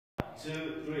2,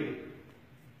 3.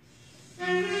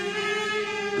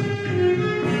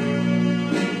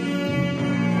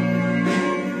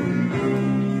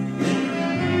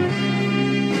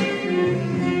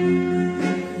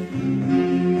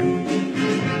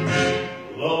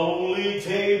 Lonely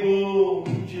table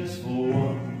just for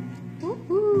one.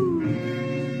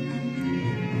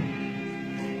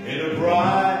 In a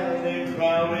bright and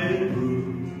crowded room.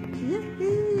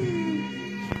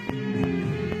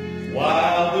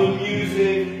 While the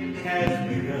music has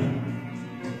begun,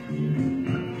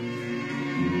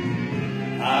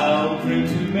 I'll drink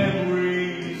to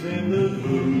memories in the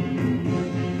room.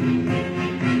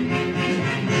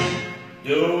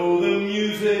 Though the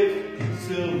music's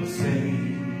still the same,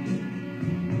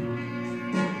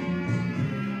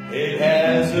 it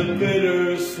has a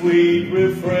bittersweet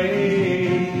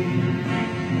refrain.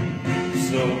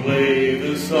 So play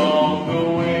the song the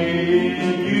way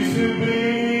it used to be,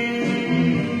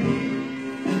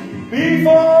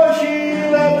 before she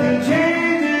left and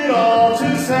changed it all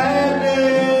to sadness.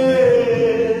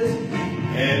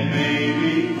 And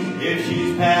maybe if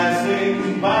she's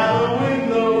passing by the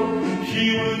window, she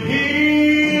would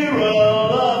hear a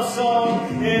love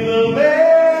song in the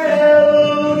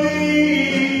melody.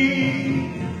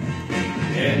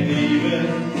 And even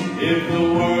if the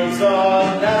words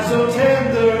are not so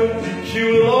tender, she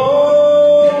will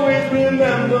always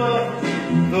remember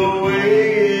the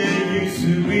way it used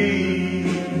to be.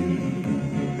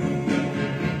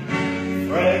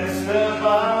 Friends step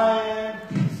by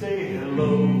and say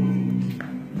hello,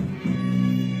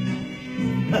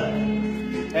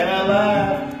 and I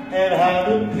laugh and hide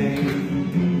the pain.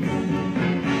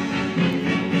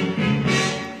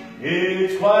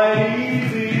 It's quite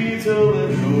easy to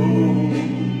let go,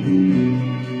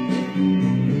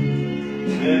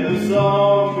 then the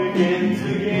song begins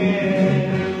again.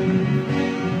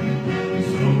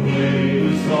 So play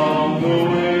the song the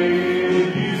way it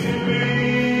used to be,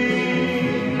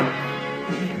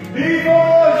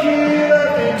 before she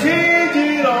left and changed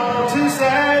it all to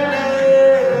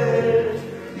sadness.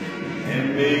 And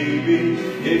maybe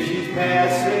if she's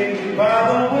passing by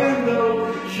the window,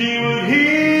 she would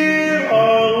hear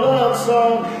our love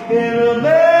song in a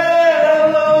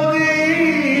melody.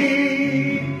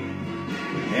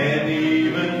 And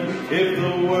even if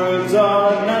the words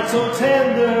are not so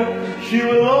tender, she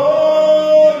will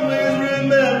always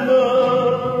remember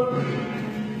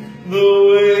the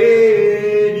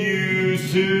way it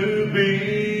used to be.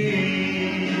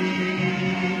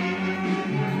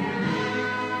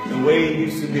 The way it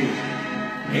used to be.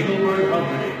 Engelbert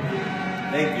Humperdinck.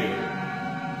 Thank you.